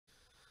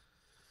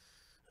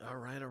All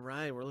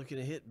right. We're looking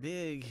to hit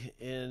big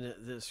in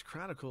this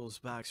Chronicles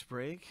box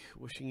break.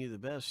 Wishing you the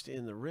best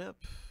in the rip.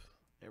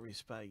 Every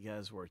spot,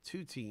 guys, worth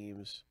 2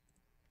 teams.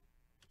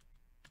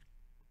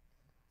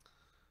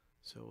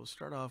 So we'll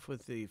start off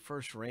with the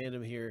first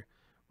random here.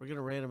 We're going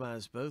to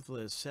randomize both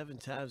lists 7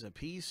 times a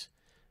piece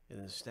and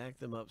then stack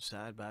them up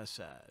side by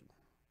side.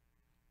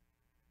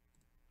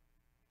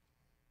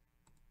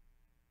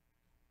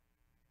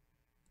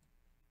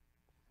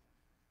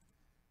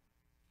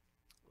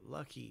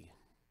 Lucky.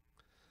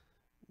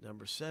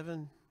 Number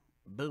 7.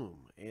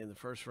 Boom. And the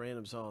first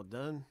random's all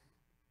done.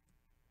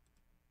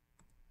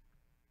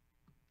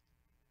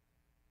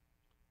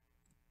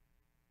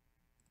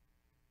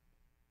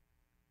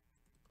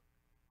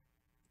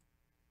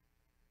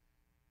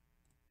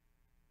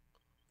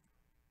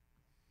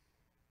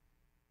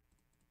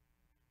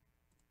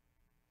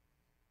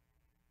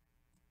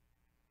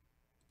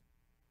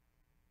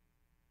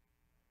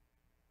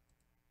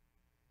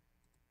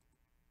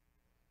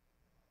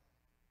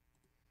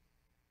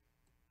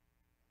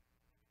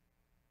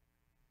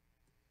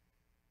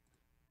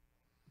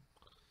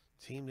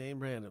 Team name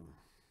random.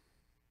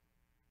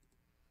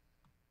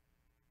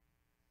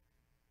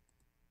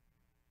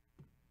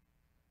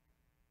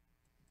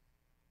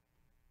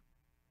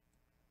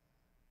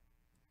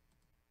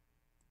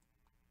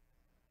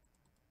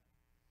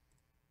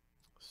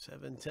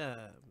 Seven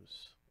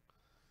times.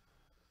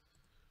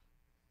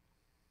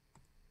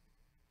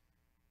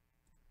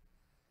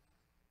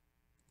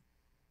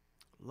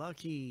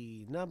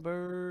 Lucky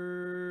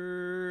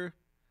number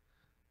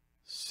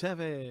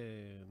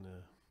 7.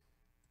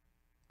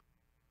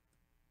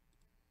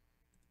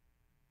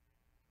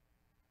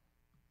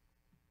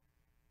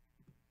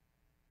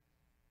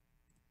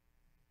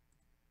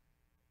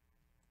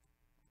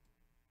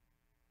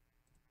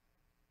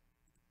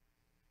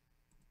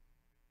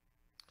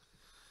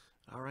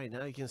 All right,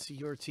 now you can see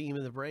your team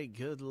in the break.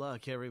 Good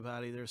luck,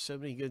 everybody. There's so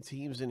many good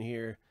teams in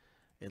here.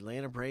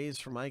 Atlanta Braves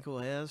for Michael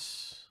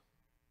S.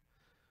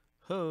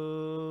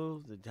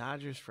 Ho, the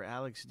Dodgers for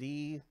Alex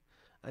D.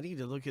 I need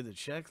to look at the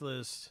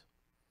checklist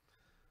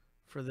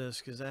for this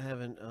because I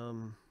haven't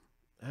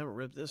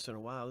ripped this in a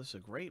while. This is a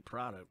great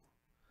product.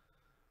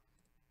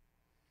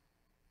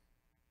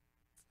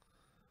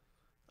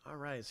 All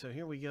right, so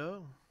here we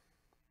go.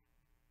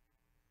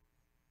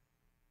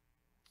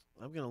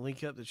 I'm going to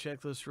link up the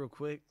checklist real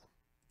quick.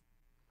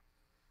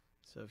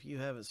 So if you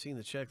haven't seen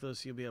the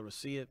checklist, you'll be able to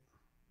see it.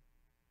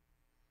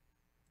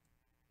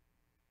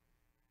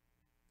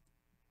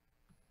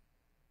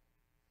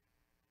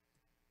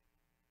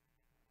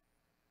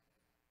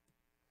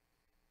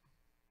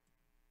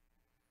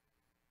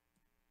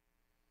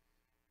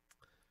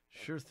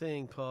 Sure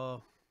thing,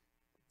 Paul.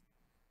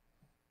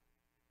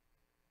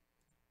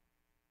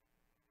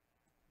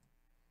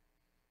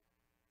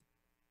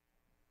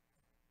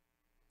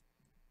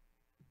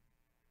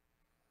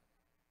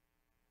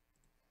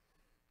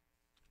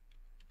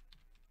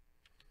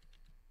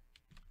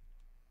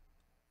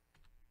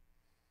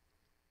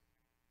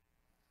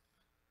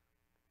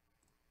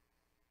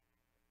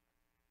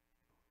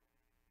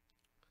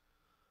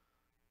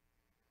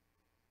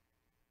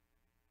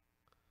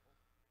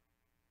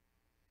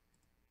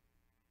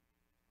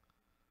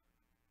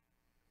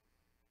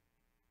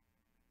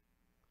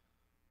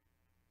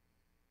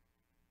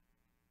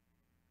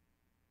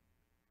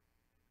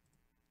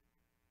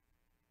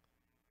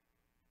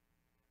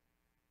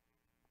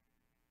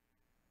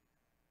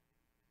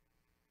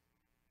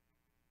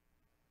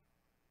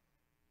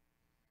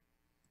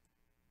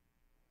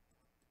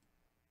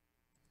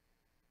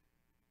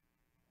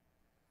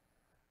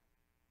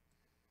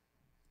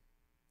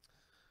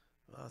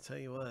 I'll tell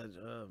you what,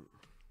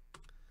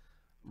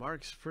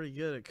 Mark's pretty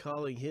good at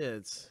calling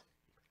hits.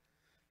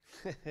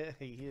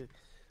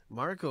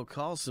 Mark will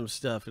call some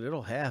stuff and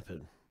it'll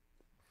happen.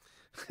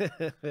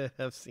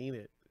 I've seen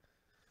it.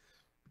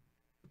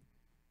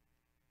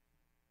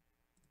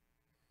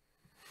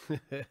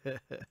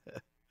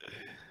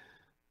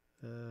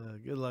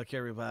 Good luck,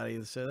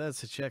 everybody. So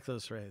that's a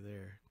checklist right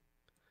there.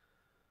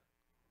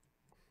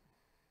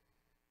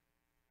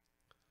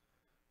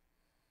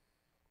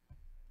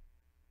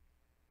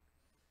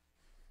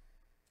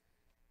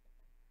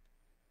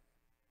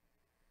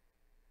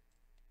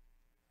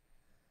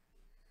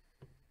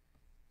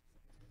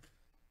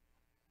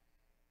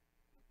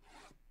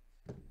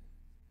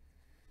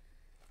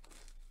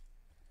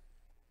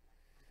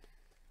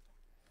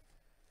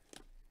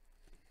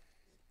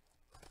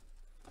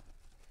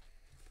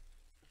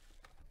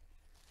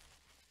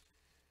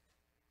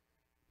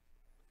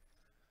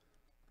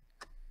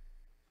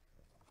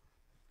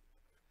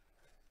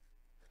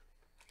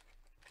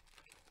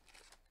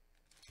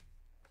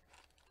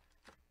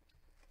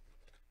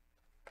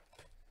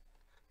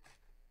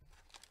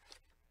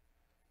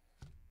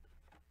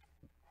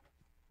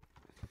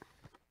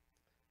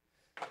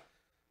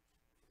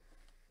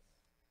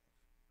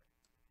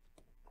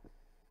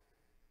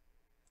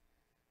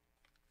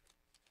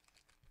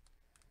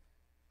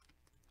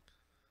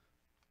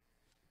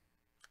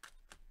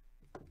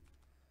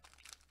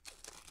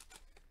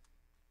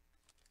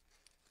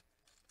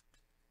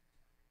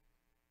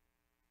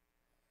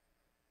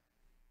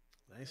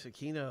 Nice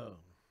Aquino.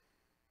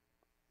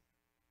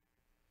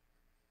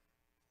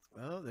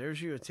 Oh,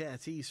 there's you a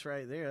Tatis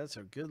right there. That's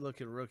a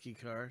good-looking rookie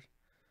card.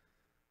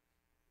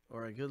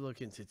 Or a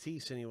good-looking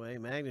Tatis, anyway.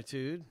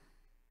 Magnitude.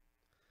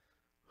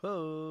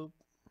 Hope.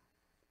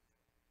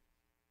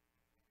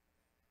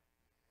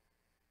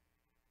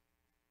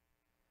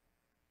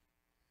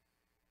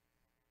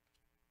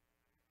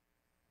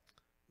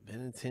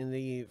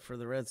 Benintendi for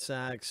the Red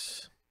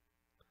Sox.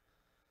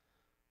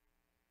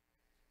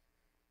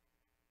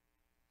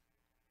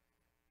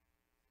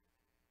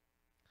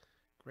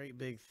 Great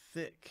big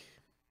thick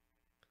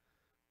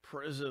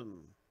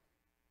prism.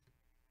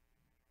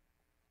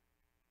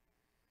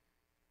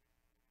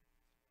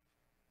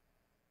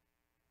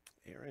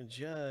 Aaron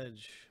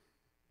Judge.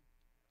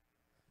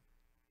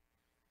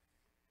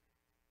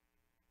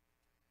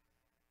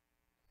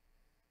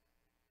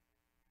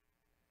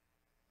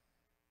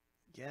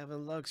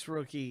 Gavin Lux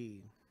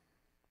rookie.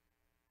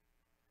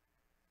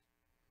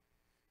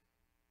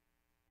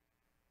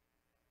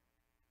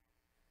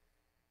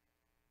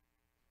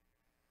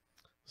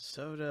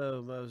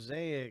 Soto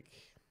mosaic.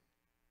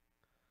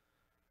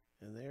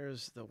 And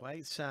there's the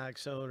White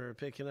Sox owner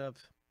picking up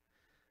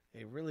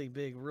a really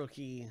big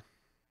rookie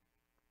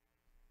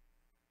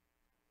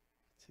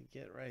to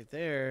get right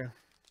there.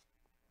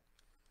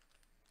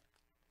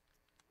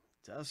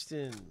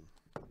 Dustin.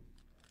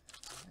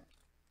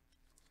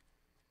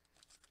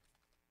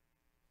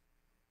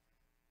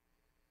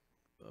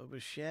 Bo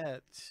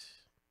Bichette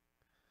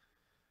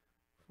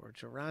for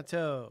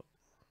Toronto.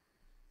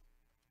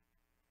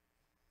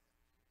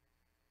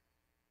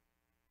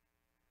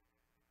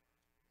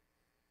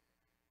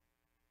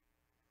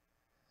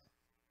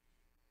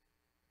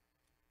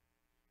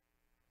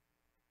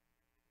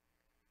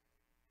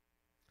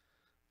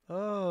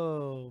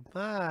 Oh,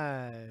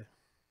 my.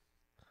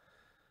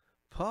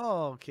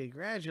 Paul,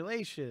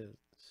 congratulations.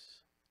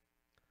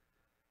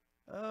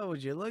 Oh,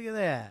 would you look at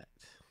that?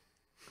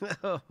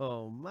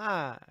 Oh,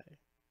 my.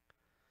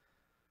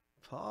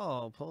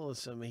 Paul pulling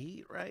some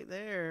heat right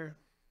there.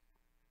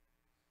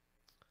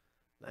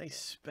 Nice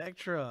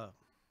Spectra.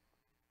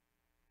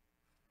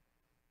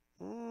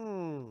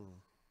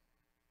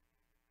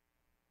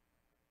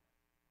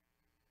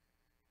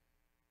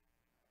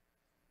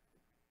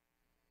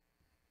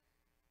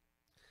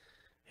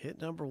 Hit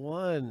number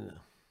 1.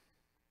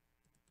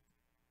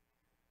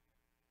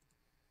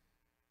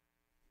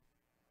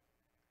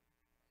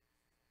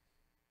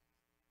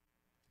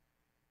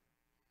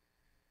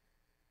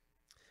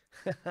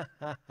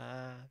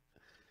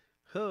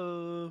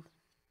 Ho.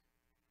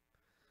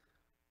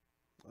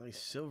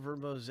 Nice silver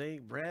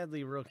mosaic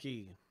Bradley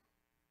rookie.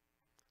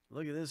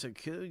 Look at this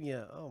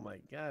Acuna. Oh my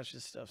gosh,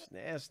 this stuff's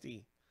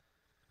nasty.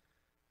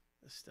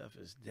 This stuff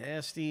is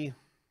nasty.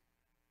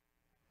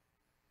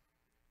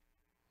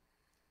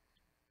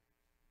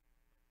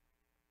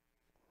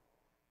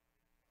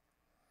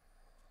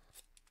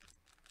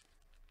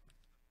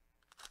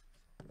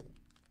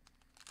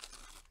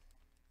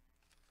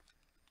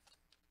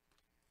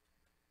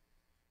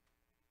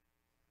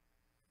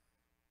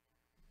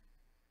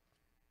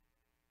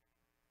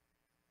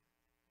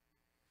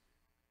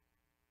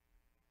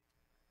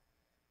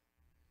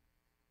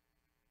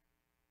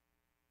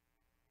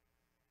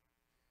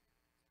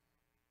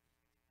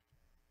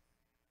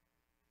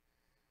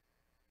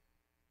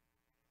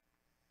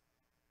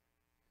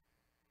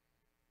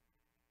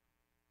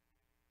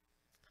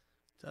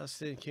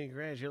 Dustin,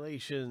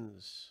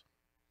 congratulations.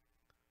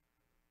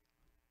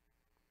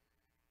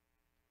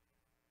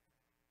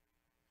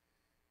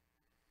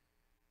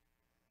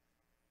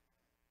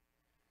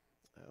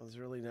 That was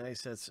really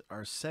nice. That's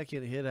our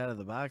second hit out of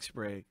the box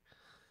break.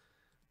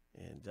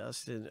 And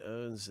Dustin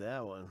owns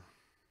that one.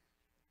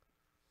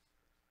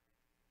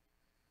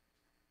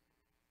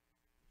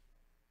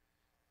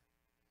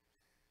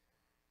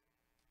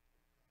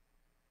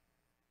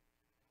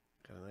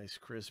 Got a nice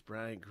Chris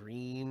Bryant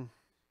green.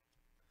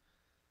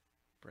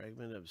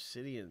 Bregman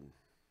Obsidian.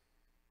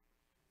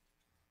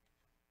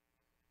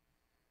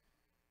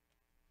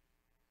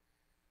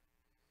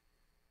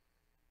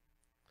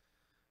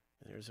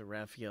 And there's a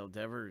Rafael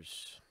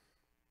Devers.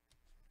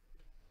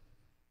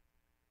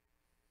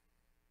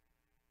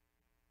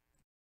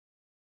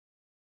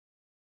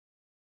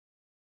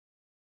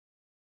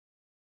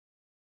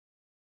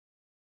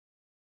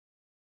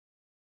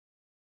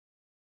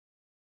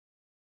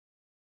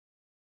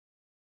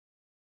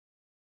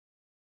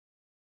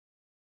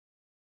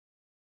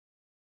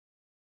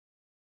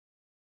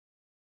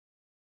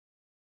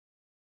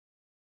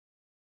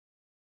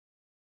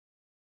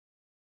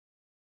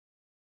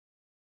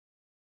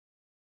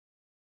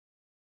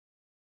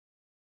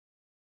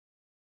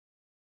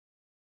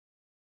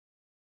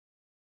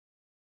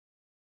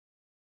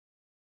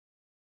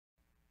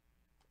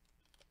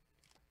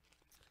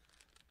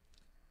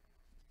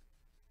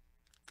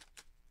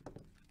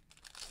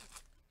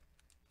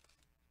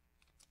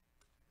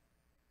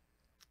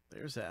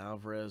 There's the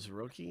Alvarez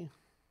rookie.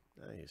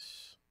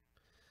 Nice.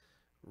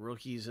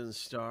 Rookies and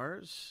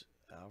stars.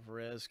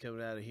 Alvarez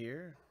coming out of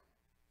here.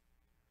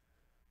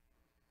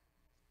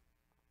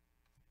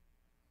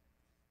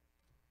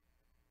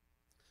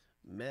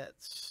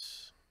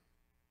 Mets.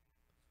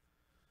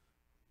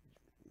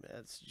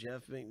 Mets,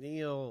 Jeff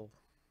McNeil.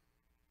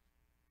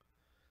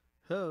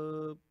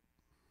 Hope.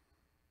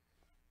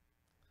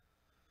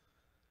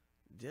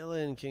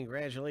 Dylan,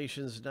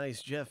 congratulations.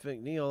 Nice Jeff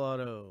McNeil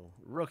auto.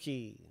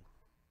 Rookie.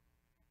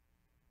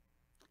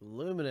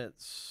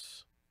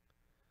 Luminance.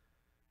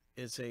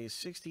 It's a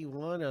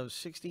 61 of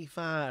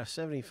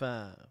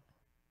 75.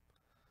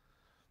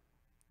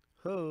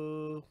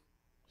 Ho.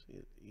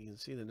 You can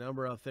see the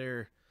number up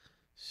there.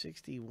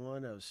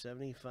 61 of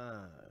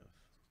 75.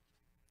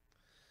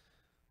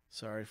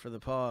 Sorry for the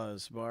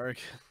pause, Mark.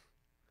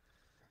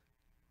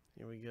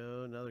 Here we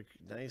go. Another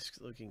nice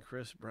looking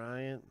Chris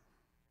Bryant.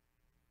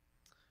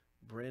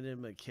 Brendan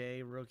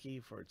McKay, rookie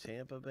for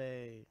Tampa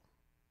Bay.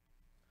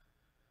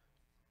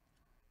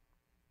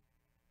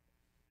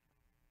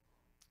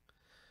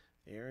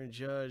 Aaron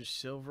Judge,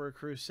 Silver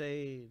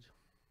Crusade.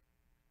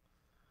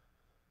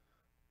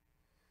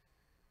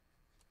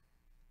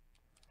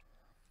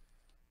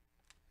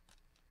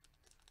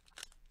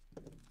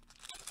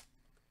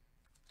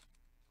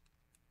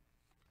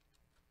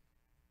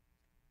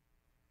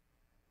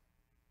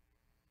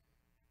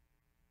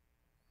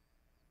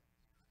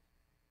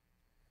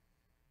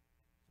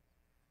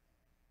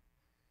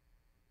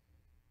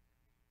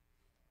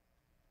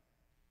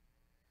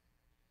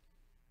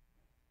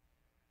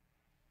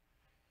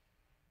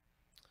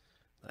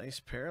 Nice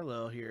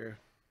parallel here.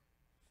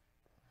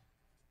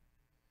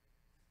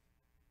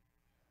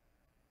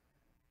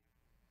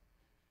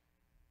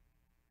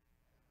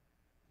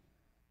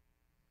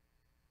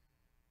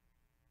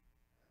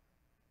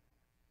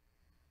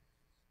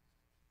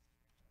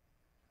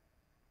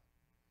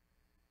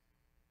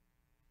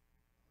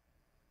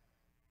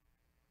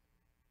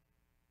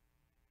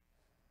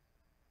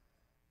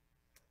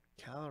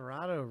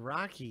 Colorado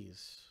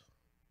Rockies.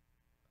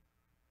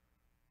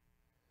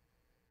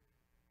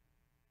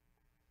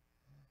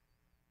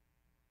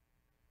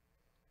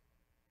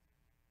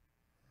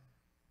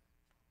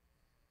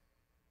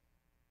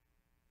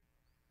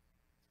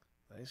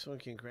 Nice one.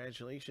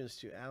 Congratulations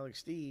to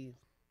Alex D.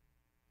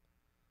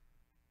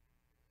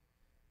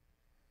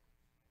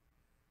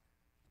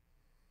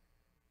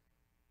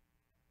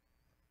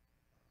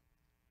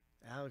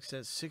 Alex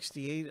at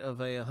 68 of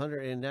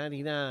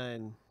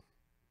 199.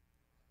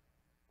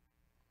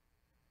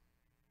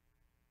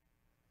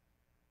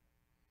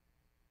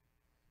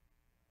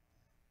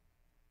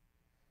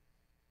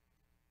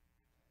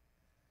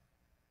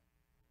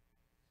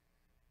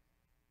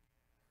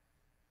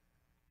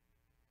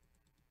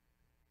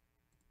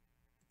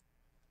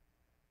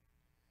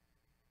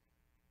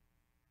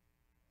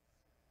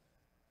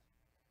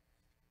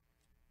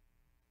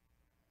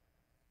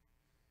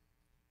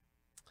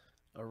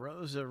 A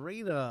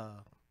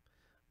Rosarina.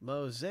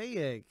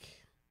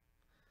 Mosaic.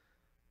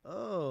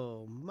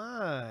 Oh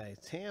my.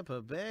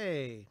 Tampa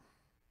Bay.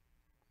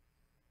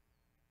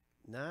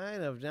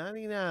 9 of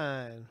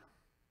 99.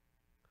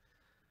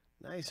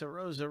 Nice, a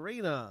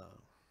Rosarina.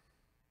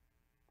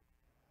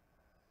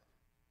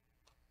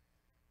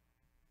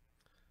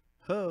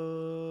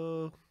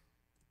 Ho.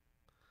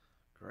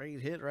 Great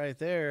hit right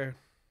there.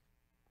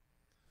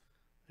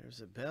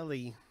 There's a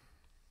belly.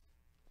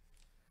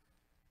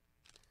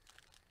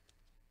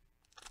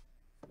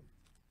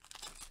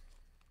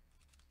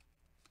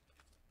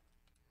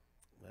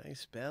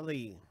 Nice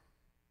belly.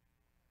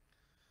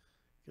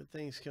 Good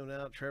things coming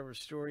out. Trevor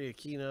Story,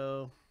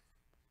 Aquino,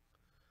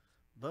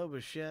 Bo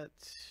Bichette.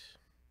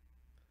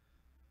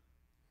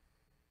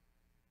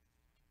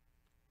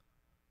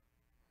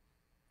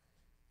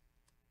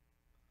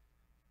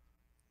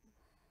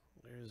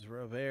 There's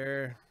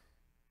Robert.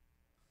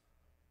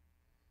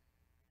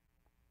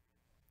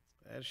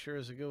 That sure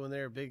is a good one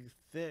there. Big,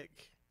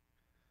 thick.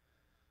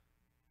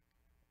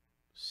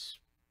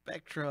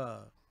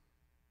 Spectra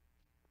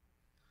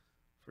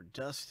for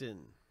Dustin.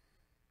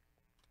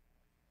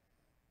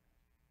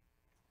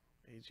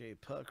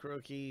 AJ Puck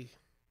rookie.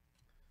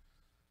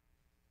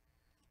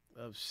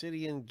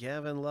 Obsidian,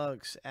 Gavin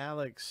Lux.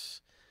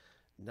 Alex.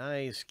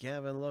 Nice.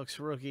 Gavin Lux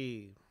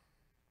rookie.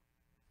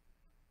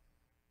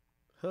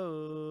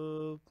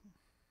 Hope.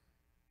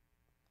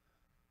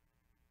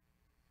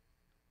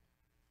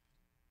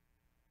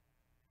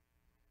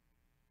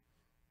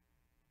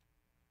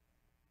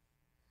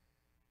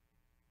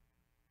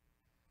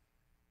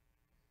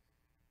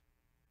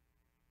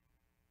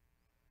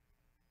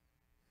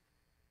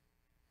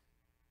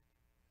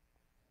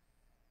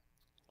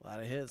 A lot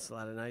of hits, a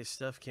lot of nice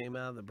stuff came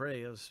out of the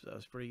break. That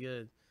was pretty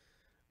good.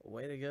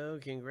 Way to go.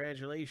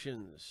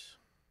 Congratulations.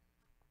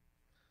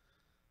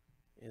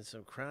 And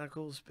some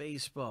Chronicles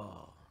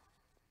baseball.